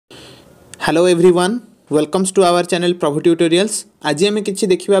Hello everyone, welcomes to our channel Prabhu tutorials. आज आम कि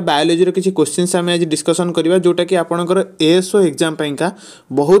देखा बायोलोजी किसी क्वेश्चंस आम आज डिस्कसन करवा जोटा कि आपंकर ASO एग्जाम का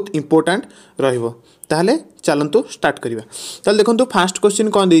बहुत इंपोर्टेंट रहा। चलतु स्टार्ट करवा। ताल देखो फास्ट क्वेश्चन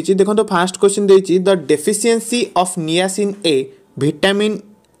कौन देती देखो फास्ट क्वेश्चन देती the deficiency of niacin A vitamin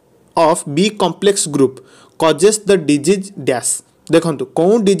of B complex group causes the disease dash. देखो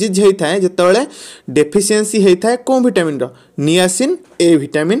कौन डिजीज होता है जिते डेफिशिएंसी होता है कौन विटामिन नियासिन ए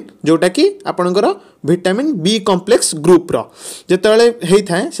विटामिन जोटा कि आपणकर विटामिन बी कॉम्प्लेक्स ग्रुप जिते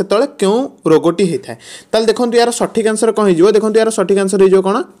होता है से क्यों रोगटी होता है। ताल देखो यार सठिक आंसर कौन हो देखो यार सठिक आंसर हो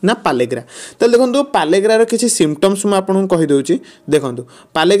कौन ना पालेग्रा। ताल देखो पालेग्रार किसी सिम्पटम्स मुझे आपको कहीदे। देखो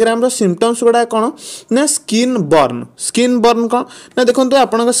पालेग्राम सिम्पटम्स गुड़ा कौन ना स्किन बर्न कौन ना देखो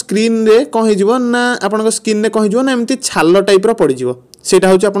आप स्क्रीन रे कौन हो ना आप स्किन कौन हो ना एमती छाल टाइप पड़ सेटा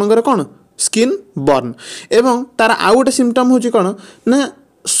हूँ आपंकर कौन स्किन बर्न। एवं तार आउ गोटे सिम्पटम हूँ कौन ना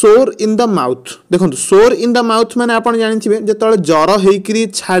सोर इन द माउथ। देखो सोर इन द माउथ मैंने आप जानते जो जर होकर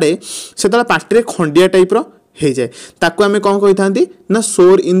छाड़े से पार्टी खंडिया टाइप हो जाए ताकू आम कौन कही था ना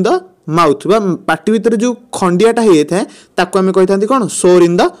सोर इन द माउथ बा पार्टी भितर जो खंडियाटा हो जाए ताकू आम कही था कौन सोर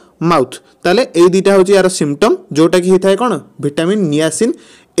इन द माउथ। ताले ए दुईटा हूँ यार सिम्पटम जोटा कि होता है कौन vitamin niacin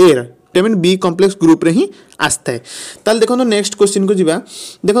A vitamin B complex group रे ही आस्था है। ताल देखो नेक्स्ट क्वेश्चन को जीवा।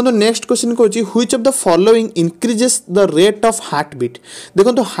 देखो नेक्स्ट क्वेश्चन को which of the following increases the rate of heart beat.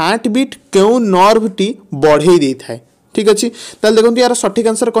 देखो हार्ट बीट क्यों नर्व टी बढ़े दे था। ठीक अच्छे ताल देखो यार सठिक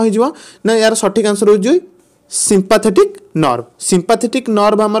आंसर कहीं जीव ना यार सठिक आंसर हो सिंपैथेटिक नर्व। सिंपैथेटिक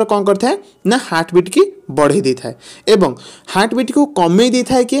नर्व आमर कौन करता है ना हार्ट बीट की बढ़े दे था एवं हार्ट बीट को कमे दे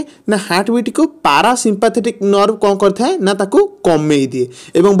था कि ना हार्ट बीट को पारासिम्पैथेटिक नर्व कौन करता है ना ताको कमे दिए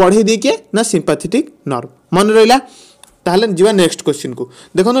एवं बढ़े दिए कि ना सिंपैथेटिक नर्व। मन रहा ताहले जीवा नेक्स्ट क्वेश्चन को।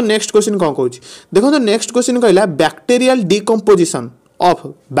 देखो नेक्स्ट क्वेश्चन कौन कहूँ देखो नेक्स्ट क्वेश्चन कहला bacterial decomposition of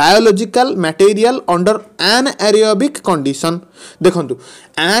biological material under anaerobic condition। देखो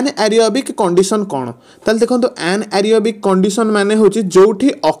anaerobic condition कौन ताल देखो anaerobic condition माने होची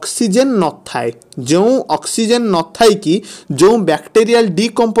जोठी ऑक्सीजन न थाए जो ऑक्सीजन न थाए कि जो बैक्टीरियल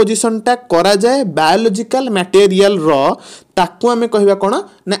डिकम्पोजिशन टा करा जाए बायोलॉजिकल मटेरियल ताकू आमे कहबा कोन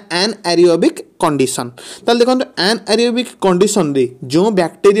ना एनाएरोबिक कंडीशन। ताल देखो एनाएरोबिक कंडीशन रे जो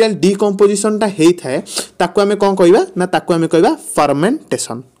बैक्टीरियल डिकम्पोजिशन टा हेई थाए ताकू आमे कोन कहबा ना ताकू आमे कहबा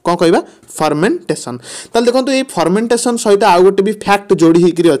फर्मेंटेशन। कौन कहबा फर्मेंटेशन। ताल देखो ये फर्मेंटेशन सहित आउ गोटे भी फैक्ट जोड़ी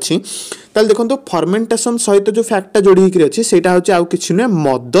होकर अच्छी। ताल देखो फर्मेंटेशन सहित जो फैक्टा जोड़ी होकर अच्छी सेटा होची आउ किछि नुहे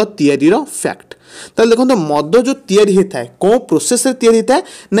मद तैयारी फैक्ट। ताल देखो मद जो तैयारी होता है कौन प्रोसेस रे तैयारी होता है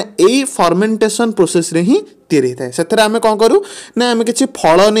ना यही फर्मेंटेशन प्रोसेस रे ही तैयारी होता है। से आम कौन करूँ ना आम किसी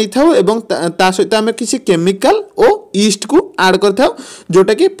फल नहीं था एवं ता सहित आम किसी केमिकल और ईस्ट को ऐड करता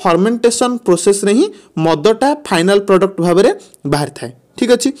जोटा कि फर्मेंटेशन प्रोसेस रे ही मदटा फाइनल प्रोडक्ट भाव में बाहर थाए।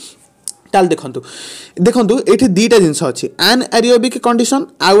 ठीक अच्छे ताल देखो ये दुईटा जिनस अच्छी एनाएरोबिक कंडीशन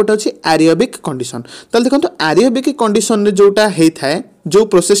आउ गोटे अच्छी एरोबिक कंडीशन। ताल देखो एरोबिक कंडीशन रे जोटा होता है जो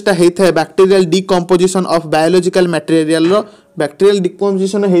प्रोसेसटा होता है bacterial decomposition of biological material bacterial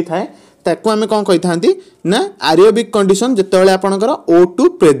decomposition होता है ताकू आम कौन कही था ना एरोबिक कंडीशन जिते आपंकर O2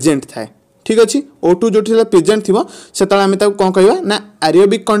 प्रेजेंट थाए। ठीक अच्छे O2 जो प्रेजेंट थी से आम कौन कह ना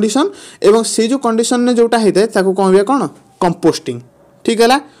एरोबिक कंडीशन एवं से जो कंडीशन ने जोटा होता है कौन कौन कंपोस्टिंग। ठीक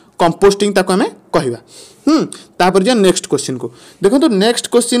है कंपोस्टिंग ताको आम कहवा। तापर जो नेक्स्ट क्वेश्चन को देखो तो नेक्स्ट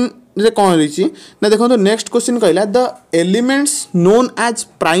क्वेश्चन रे कौन रही ना देखो तो नेक्स्ट क्वेश्चन कहला the elements known as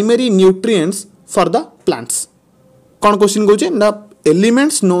primary nutrients for the plants. कौन क्वेश्चन कहूँ ना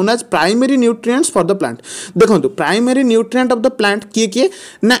elements known as primary nutrients for the plant. देखो primary nutrient of the plant किए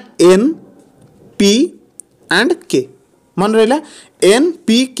ना N P एंड K। मन रहा N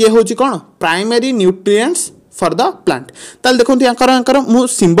P K हूँ कौन primary nutrients for the plant. ताल देखो यार मु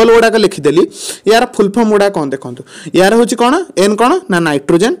सिंबल गुड़ाक लिखिदेली यार फुल फॉर्म गुड़ा कौन देखो यार हूँ कौन N कौन ना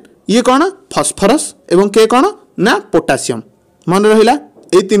नाइट्रोजन ये कौन फॉस्फोरस एवं K कौन ना पोटासियम। मन रहा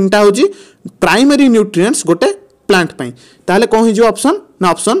ये तीनटा हूँ प्राइमरी न्यूट्रिएंट्स गोटे प्लांट पाई। ताहले कौन हो ऑप्शन ना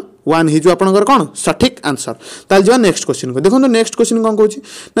ऑप्शन 1 हो आपनकर कौन सठिक आंसर। ताल जो नेक्स्ट क्वेश्चन को देखो नेक्स्ट क्वेश्चन कौन कहूँ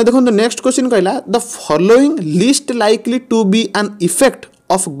ना देखो नेक्स्ट क्वेश्चन कहला the following least likely to be an effect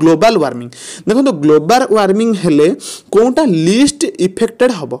of global warming. देखो तो ग्लोबल वार्मिंग हेले कौनटा लीस्ट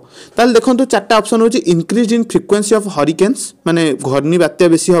इफेक्टेड हम ताल देखो तो चार्टा ऑप्शन होची increase in frequency of hurricanes माने घर्णी बात्या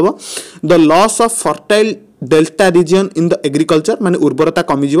बेसी हम the loss of fertile delta reason in the agriculture माने उर्वरता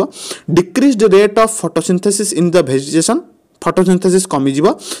कमी decrease the rate of photosynthesis in the vegetation photosynthesis कमी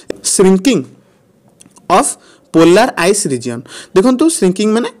shrinking of polar ice reason. देखो तो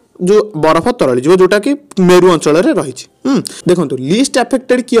श्रिंकिंग माने जो बरफ तरली जोटा कि मेरु अंचल रही। देखो लीस्ट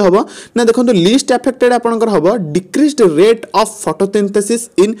अफेक्टेड किए हम ना देखो लीस्ट अफेक्टेड आपंकर हम decreased rate of photosynthesis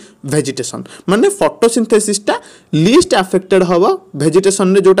in vegetation माने फोटोसिंथेसिसटा लीस्ट अफेक्टेड हम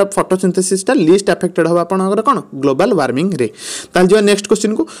वेजिटेशन रे जोटा फोटोसिंथेसिसटा लीस्ट अफेक्टेड हम आपंकर कौन ग्लोबल वार्मिंग रे। ताल जो नेक्स्ट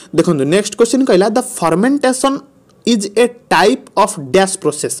क्वेश्चन को देखो नेक्स्ट क्वेश्चन कहला the fermentation is a type of dash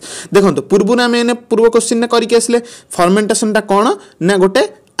process. देखो पूर्व आम पूर्व क्वेश्चन करके आसले फर्मेंटेशन कौन ना गोटे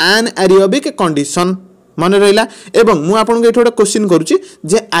एनाएरोबिक कंडीशन मन रहा एवं मुझे आपको ये गोटे क्वेश्चन करुच्ची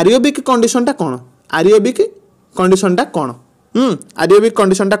जे एरोबिक कंडीशनटा कौन एरोबिक कंडीशनटा कौन एरोबिक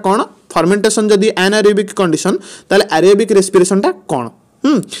कंडीशनटा कौन फर्मेंटेशन जदि एनाएरोबिक कंडीशन ताले एरोबिक रेस्पिरेशनटा कौन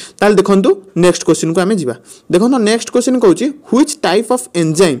ताल देखो नेक्स्ट क्वेश्चन को आम जा देखो नेक्स्ट क्वेश्चन कहूँ which type of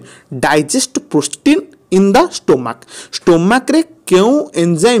enzyme digest protein in the stomach रे क्यों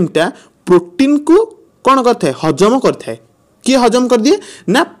एंजाइमटा प्रोटीन को कौन करता है हजम करता है किए हजम कर दिए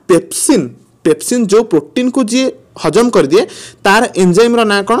ना पेप्सिन पेप्सिन जो प्रोटीन को जी हजम कर दिए तार एंजाइम रो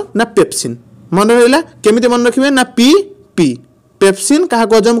ना कौन ना पेप्सिन मन रहा केमिति मन रखिए ना पी पी पेप्सिन क्या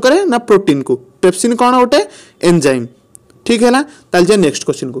हजम करे ना प्रोटीन को पेप्सिन कौन गोटे एंजाइम ठीक है ताल जे नेक्स्ट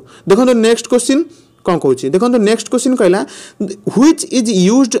क्वेश्चन को देखो नेक्स्ट क्वेश्चन कौन कहूँ देखो नेक्स्ट क्वेश्चन कहला which is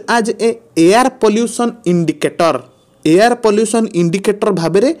used as a air pollution indicator air pollution indicator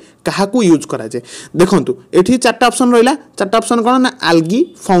भाव में क्या यूज करा जाए देखो ये चार्टा ऑप्शन रहा चार्टा ऑप्शन कौन ना आल्गी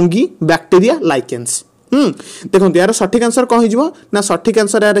फंगी बैक्टेरिया लाइकेंस देखो यार सठिक आंसर कौन हो सठिक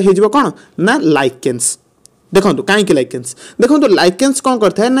आंसर यार हो कौन ना लाइकेंस देखो कहीं लाइकेंस देखो लाइकेंस कौन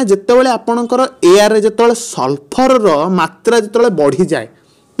करता है ना जितेबाला आपणकर एयर जो सल्फर मात्रा जो बढ़ी जाए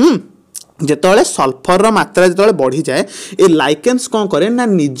जितेबाला सल्फर मात्रा जो बढ़ी जाए ये लाइकेंस कौन करे ना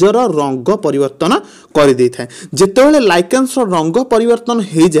निजर रंग परिवर्तन कर दे था जितेबाला लाइकेंस रंग परिवर्तन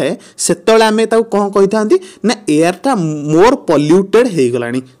हो जाए से आम कौन कही था ना एयरटा मोर पल्यूटेड हो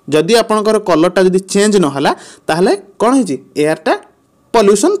गलानी जदि आपणकर कलरटा जदि चेंज नहला ताहले कौन है एयरटा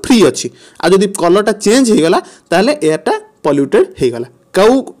पल्यूशन फ्री अच्छी आ जदि कलरटा चेंज हो गला ताहले एयरटा पल्यूटेड हो गला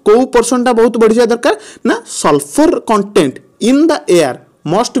कौ परसेंटा बहुत बढ़ी जाए दरकार ना sulphur content in the air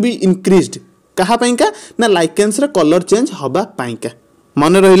must be increased कहा ना लाइकेंस रे कलर चेंज हवा पाइका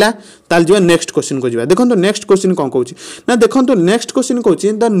मन रहा ताल जो नेक्स्ट क्वेश्चन को जा देखो नेक्स्ट क्वेश्चन कौन कहूँ ना देखो नेक्स्ट क्वेश्चन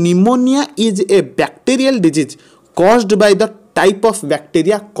कहूँ the pneumonia is a bacterial disease caused by the type of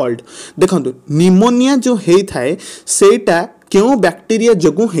bacteria called देखो निमोनिया जो होता है सेटा क्यों बैक्टेरिया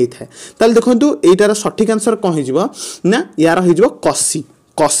जोगु होता है ताल देखो यार सठिक आंसर कौन हो ना यार हो कसी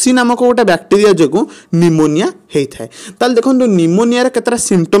कसी नामक गोटे बैक्टेरिया जोगु निमोनिया होता है ताल देखो निमोनिया केतरा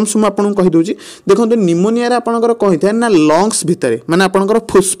सिम्पटम्स मुझे कहीदे देखो निमोनिया आपंकर कौन होता है ना लंग्स भितर माने आपंकर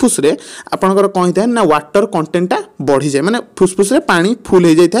फुसफुस रे आपंकर कौन होता है ना वाटर कंटेंटा बढ़ी जाए माने फुसफुस रे पानी फुल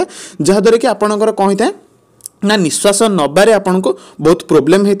हो जाए जहाँद्वारा कि आपंकर कौन होता है ना निश्वास नबारे आपन को बहुत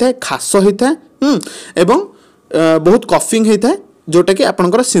प्रोब्लेम होता है खास होता है एवं बहुत कफिंग होता है जोटा कि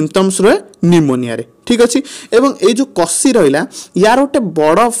आपंकर सिम्पटम्स रहे निमोनिया रे ठीक अच्छे एवं ये जो कसी रहा यार गोटे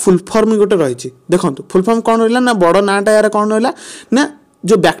बड़ फुल फॉर्म गोटे रही देखो फुल फॉर्म कौन रहा ना बड़ नाटा यार कौन रहा ना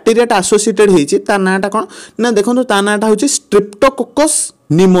जो बैक्टेरियाटा एसोसिएटेड होती तार नाटा कौन ना देखो तार नाटा हूँ स्ट्रेप्टोकोकस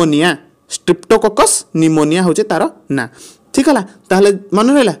निमोनिया हूँ तार ना ठीक है ताहले मन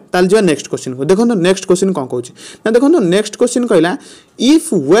रहा ताल जो नेक्स्ट क्वेश्चन को देखो नेक्स्ट क्वेश्चन कौन कहूँ ना देखो नेक्स्ट क्वेश्चन कहला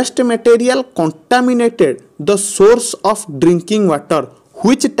if waste material contaminated the source of drinking water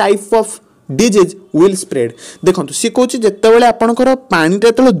which type of disease will spread देखो सी कौन जितेबाला आपंकर पानीटा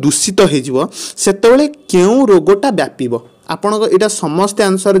जो दूषित हो क्यों रोगटा व्यापीब आपण यहाँ समस्ते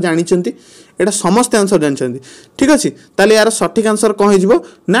आंसर जानते यहाँ समस्ते आंसर जानते ठीक अच्छे ताले यार सठिक आंसर कौन हो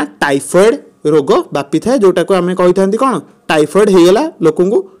ना टाइफॉइड रोग व्यापी थाए जोटा को आम कही था कौन टाइफॉइड होगला लोक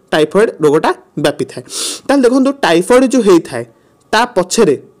टाइफॉइड रोगटा व्यापी थाए ताल देखो टाइफॉइड जो होता है ता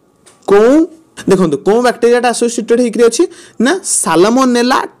पछरे कौन देखो कौन बैक्टेरियाटा एसोसिएटेड होकर अच्छी ना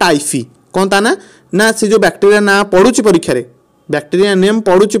साल्मोनेला टाइफी कौन ता ना से जो बैक्टेरिया ना पड़ुची परीक्षा रे बैक्टेरिया नेम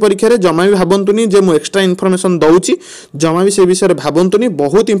पड़ुची परीक्षा रे जमा भी भावंतुनी जे मु एक्स्ट्रा इनफॉरमेशन दउची जमा भी से विषय भावंतुनी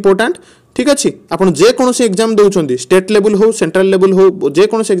बहुत इंपोर्टेंट ठीक अच्छे आप जेकोसी एग्जाम दौरान स्टेट लेवल हो सेंट्रल लेवल हो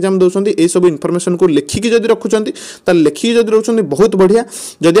जेकोसी एग्जाम दौरान ये सब इनफॉरमेशन को लिखिकी जब रखुंट लिखिकी जब रोच बहुत बढ़िया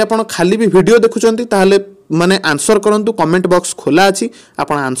जदि आप खाली भी वीडियो देखुंट ताहले माने आंसर करंतु कमेंट बॉक्स खोला अच्छी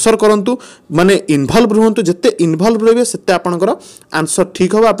आप आंसर करंतु माने इनवल्व रुहंतु जिते इनवल्व रहिबे सेते आपनकर आंसर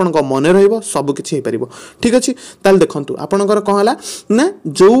ठीक हो आपन मन रहिबो सब किछि हे परिबो ठीक अछि ताल देखंतु आपनकर कोन हला ना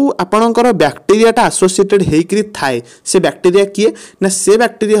जो आपनकर बैक्टेरियाटा एसोसिएटेड हेकरी थाए से बैक्टेरिया किए ना से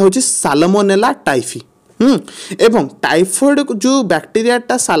बैक्टेरिया होछि साल्मोनेला टाइफी एवं टाइफॉइड जो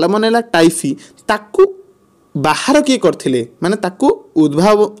बैक्टेरियाटा साल्मोनेला टाइफी ताकू बाहर किए करथिले माने ताकू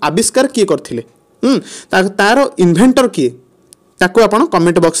उद्भाव आविष्कार किए करथिले तार इन्वेंटर किए ताको आपण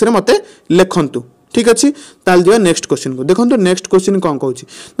कमेंट बॉक्स रे मते लिखंतु ठीक अच्छे ताल जा नेक्स्ट क्वेश्चन को देखो नेक्स्ट क्वेश्चन कौन कहूँ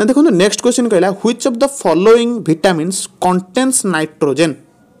ना देखो नेक्स्ट क्वेश्चन कहला which of the following vitamins contains nitrogen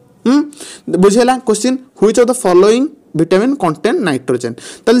बुझेला question which of the following vitamin contain nitrogen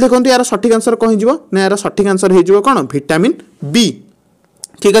ताल देखो यार सठिक आंसर कौन हो ना यार सठिक आंसर हो कौन विटामिन बी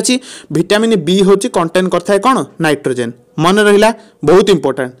ठीक अच्छे विटामिन बी हूँ कंटेन करता है कौन नाइट्रोजन मन रहा बहुत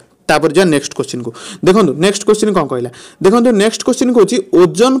इंपोर्टेंट तापर जा नेक्स्ट क्वेश्चन को देखो नेक्स्ट क्वेश्चन कौन कहला देखो नेक्स्ट क्वेश्चन कौन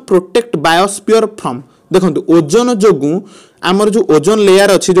ओजोन प्रोटेक्ट बायोस्फीयर फ्रॉम देखो ओजोन जोगु आमर जो ओजोन लेयर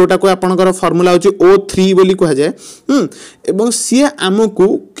अच्छी जोटा को आपनकर फॉर्मूला होची O3 बोली कहा जाए एवं सी आमको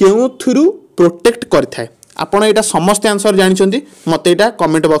क्यों थ्रू प्रोटेक्ट करथाय आपण एटा समस्त आंसर जानिछंती मते एटा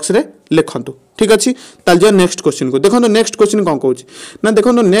कमेंट बॉक्स रे लिखंतु ठीक अछि ताल जो नेक्स्ट क्वेश्चन को देखो नेक्स्ट क्वेश्चन कौन कहूँ ना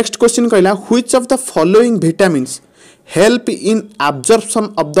देखो नेक्स्ट क्वेश्चन कहला which of the following vitamins help in absorption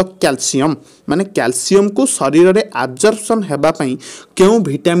of the calcium माने कैल्शियम को शरीर रे एब्जॉर्प्शन हेबा पई केउ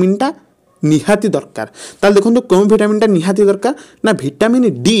विटामिन टा निहाती दरकार ताल देखो केउ विटामिन टा निहाती दरकार ना विटामिन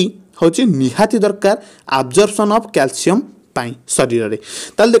डी होची निहाती दरकार एब्जॉर्प्शन ऑफ कैल्शियम पाई शरीर रे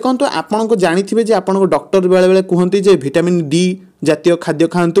ताल देखो आपन को जानिथिबे जे आपन को डॉक्टर बेले बेले कहंती जे विटामिन डी जातीय खाद्य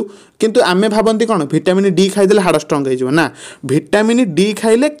खातु किंतु आमे भाबंती कोन विटामिन डी खाइदेले हाड़ स्ट्रांग हो ना विटामिन डी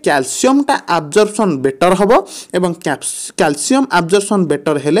खाइले कैल्शियम टा एब्जॉर्प्शन बेटर हबो एवं कैल्शियम एब्जॉर्प्शन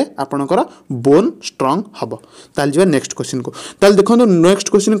बेटर हेले आपनकर बोन स्ट्रांग हबो ताल जिवा नेक्स्ट क्वेश्चन को ताल देखो नेक्स्ट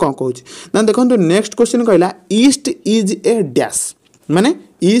क्वेश्चन कोन कहूची ना देखो नेक्स्ट क्वेश्चन कहला ईस्ट इज ए डैश माने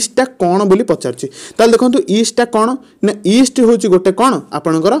ईस्टा कौन बोली पचारछि ताल देखो ईस्टा कौन ना ईस्ट होची गोटे कौन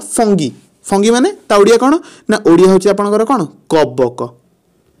आपनकर फंगी फंगी माने ता ओडिया कौन ना ओडिया होची आपनकर कौन कबक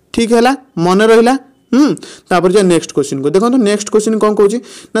ठीक हैला मन रहिला तापर जो नेक्स्ट क्वेश्चन को देखो नेक्स्ट क्वेश्चन कौन कहूची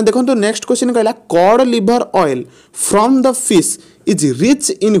ना देखो नेक्स्ट क्वेश्चन कहला cod liver oil from the fish is rich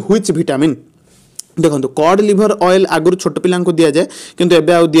in which vitamin देखो कॉड लिवर ऑयल आगुरी छोट पिला दि जाए किंतु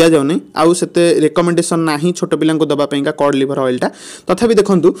एबे आउ दिया जाउनी आउ सेते रिकमेंडेशन नाही छोट पिला दबा पईका कॉड लिवर ऑयल टा तथापि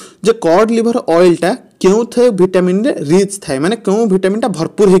देखंतु जे कॉड लिवर ऑयल टा क्यों थे विटामिन रे रिच थाए माने क्यों विटामिन टा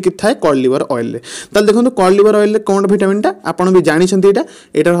भरपूर हेकि थाए कॉड लिवर ऑयल रे ताल देखंतु कॉड लिवर ऑयल रे कोन विटामिन टा आपण भी जानि छंती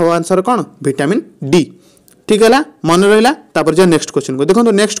एटा हो आंसर कोन विटामिन डी ठीक है मन रहा तापर जो नेक्स्ट क्वेश्चन को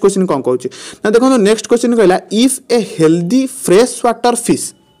देखो नेक्स्ट क्वेश्चन कौन कहूँ ना देखो नेक्स्ट क्वेश्चन कहला if a healthy fresh water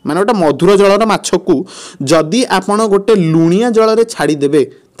fish माने गोटे मधुर जलर माछ को जदि आपण गोटे लुणिया जल रे छाड़ी देबे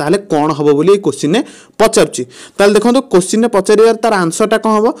ताहले कौन हम बोली क्वेश्चन ने पचारुची ताल देखो क्वेश्चन ने पचारियार तार आंसरटा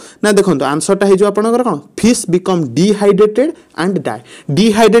कौन हम ना देखो आंसरटा हो आपनकर कौन fish become dehydrated and die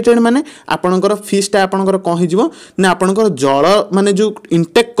dehydrated माने आपनकर फिशटा आपनकर कौन हो ना आपनकर जल माने जो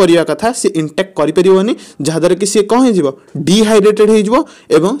इंटेक करिया कथा से इंटेक करि परिबोनी जहादर कि सी कौन हो डिहाइड्रेटेड हो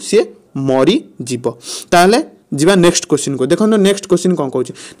एवं सी मरी जीव ताहले जीवा नेक्स्ट क्वेश्चन को देखो नेक्स्ट क्वेश्चन कौन कहूँ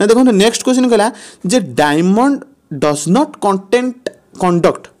ना देखो नेक्स्ट क्वेश्चन कहला जे diamond does not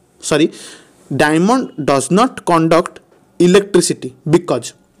conduct sorry diamond does not conduct electricity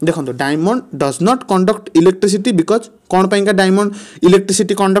because देखो diamond does not conduct electricity because कौन पाइंका डायमंड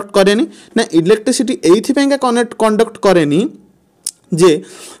इलेक्ट्रिसिटी कंडक्ट करेनी ना इलेक्ट्रिसिटी एथि पाइंका कंडक्ट करेनी जे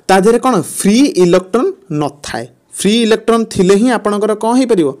तादेरे कौन फ्री इलेक्ट्रॉन न थाए फ्री इलेक्ट्रॉन थिले ही आपनकर कौन हो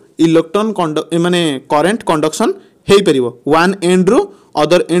पारिबो इलेक्ट्रॉन माने करेंट कंडक्शन हो पारिबो वन एंड रु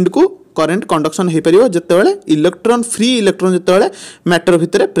अदर एंड को करेंट कंडक्शन हो पारिबो जतेबेले इलेक्ट्रॉन फ्री इलेक्ट्रॉन जतेबेले मैटर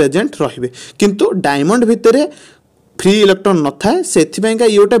भितरे प्रेजेंट रहिबे किंतु डायमंड भितरे फ्री इलेक्ट्रॉन न थाए सेथिपई का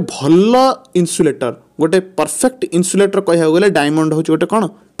ये गोटे भल इन्सुलेटर गोटे परफेक्ट इन्सुलेटर कह गले डायमंड हो गोटे कौन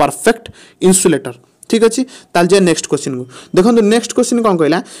परफेक्ट इन्सुलेटर ठीक अच्छे ताल जे नेक्स्ट क्वेश्चन को देखो नेक्स्ट क्वेश्चन कौन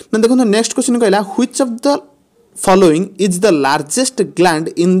कहला ना देखो नेक्स्ट क्वेश्चन कहला which of the following is the largest gland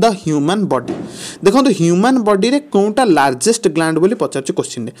in the human body देखो ह्यूमन बॉडी रे कोनटा लार्जेस्ट ग्लैंड बोली पचार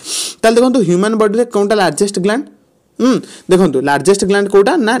क्वेश्चन रे ताल देखो ह्यूमन बॉडी रे कोनटा लार्जेस्ट ग्लैंड देखो लार्जेस्ट ग्लैंड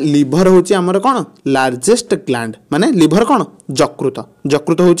कोटा ना लिवर होची हमर कोन लार्जेस्ट ग्लैंड माने लिवर कोन यकृत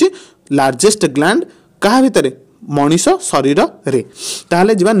यकृत होची लार्जेस्ट ग्लैंड कहा भितरे मनीष शरीर रे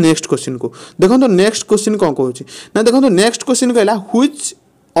ताहले जिबा नेक्स्ट क्वेश्चन को देखो नेक्स्ट क्वेश्चन कौन कहूची ना देखो नेक्स्ट क्वेश्चन कहला which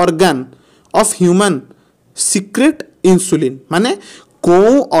organ of human secret insulin माने को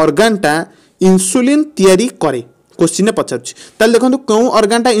ऑर्गन टा इंसुलिन तैयारी करे क्वेश्चन ने पचारुछि ताल देखो को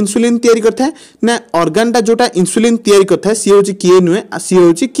ऑर्गन टा इंसुलिन तैयारी करथा है ना ऑर्गन टा जोटा इंसुलिन तैयारी करथा है सी होची किए नुए सी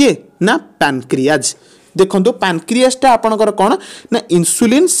होची किए ना पैनक्रियाज देखो पैनक्रियाज टा आपनकर कोन ना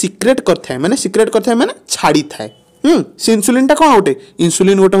इंसुलिन सीक्रेट करथा है माने छाड़ी थाए से इंसुलिन टा कोन होटे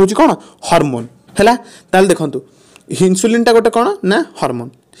इंसुलिन गोटे होची कोन हार्मोन हैला ताल देखो इंसुलिन टा गोटे कोन ना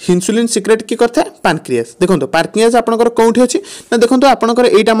हार्मोन इन्सुलिन सिक्रेट की करता है पानक्रियास। देखो पानक्रियास आपनकर कोठी अछि ना देखो आपनकर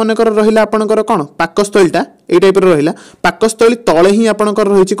एटा मनकर रहिला आपनकर कोन पाकस्थलीटा ए टाइप रो रहिला पाकस्थली तळे ही आपनकर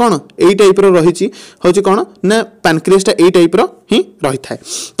रहिछि कोन ए टाइप रो रहिछि होछि कोन ना पानक्रियासटा ए टाइप रो ही रहि थाए।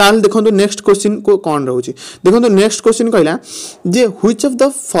 ताल देखो नेक्स्ट क्वेश्चन को कोन रहउछि देखो नेक्स्ट क्वेश्चन कहला जे which of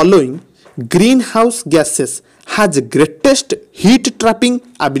the following green house gases has greatest heat trapping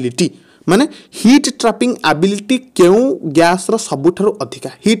ability माने हीट ट्रैपिंग एबिलिटी क्यों गैस रो सबुठारो अधिका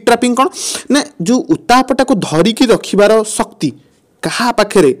हीट ट्रैपिंग कोन ना जो उत्तापटा को धरी की रखिबार शक्ति कहा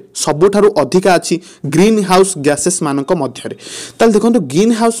पाखरे सबुठारो अधिका अछि ग्रीन हाउस गैसेस मानक मध्य रे। ताल देखो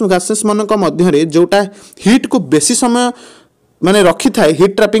ग्रीन हाउस गैसेस मानक मध्य रे जोटा हीट को बेसी समय माने रखी थाए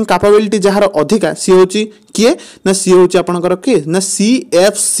हीट ट्रैपिंग कैपेबिलिटी जहार अधिका सी होची किए ना सी होची आपनकर के ना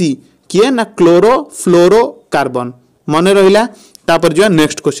CFC किए ना क्लोरोफ्लोरोकार्बन मने रहिला। तापर जो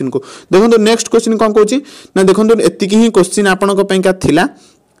नेक्स्ट क्वेश्चन को देखो नेक्स्ट क्वेश्चन कौन कहूँ ना देखो एतिकी ही क्वेश्चन आपंका थिला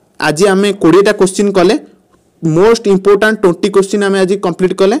आज आम 20टा क्वेश्चन कले मोस्ट इंपोर्टेंट 20 क्वेश्चन आम आज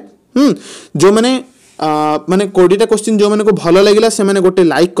कंप्लीट कले। जो मैंने माने 20टा क्वेश्चन जो मैंने को भल लगिला से मैंने गोटे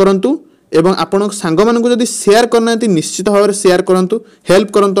लाइक करंतु एवं आपण सांग मानक जदि शेयर करना निश्चित भाव में शेयर करंतु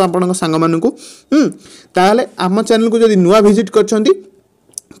हेल्प करंतु आपण सांग मानक ताले आम चैनल को जदि नुआ विजिट करछंती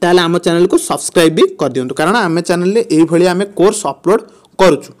ताले आम चैनल को सब्सक्राइब भी कर दियंतु कारण आम चैनल रे एई भली आम कोर्स अपलोड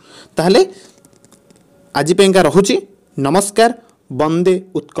करूछु। ताले आज पेंका रहुची नमस्कार। वंदे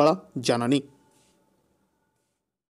उत्कल जननी।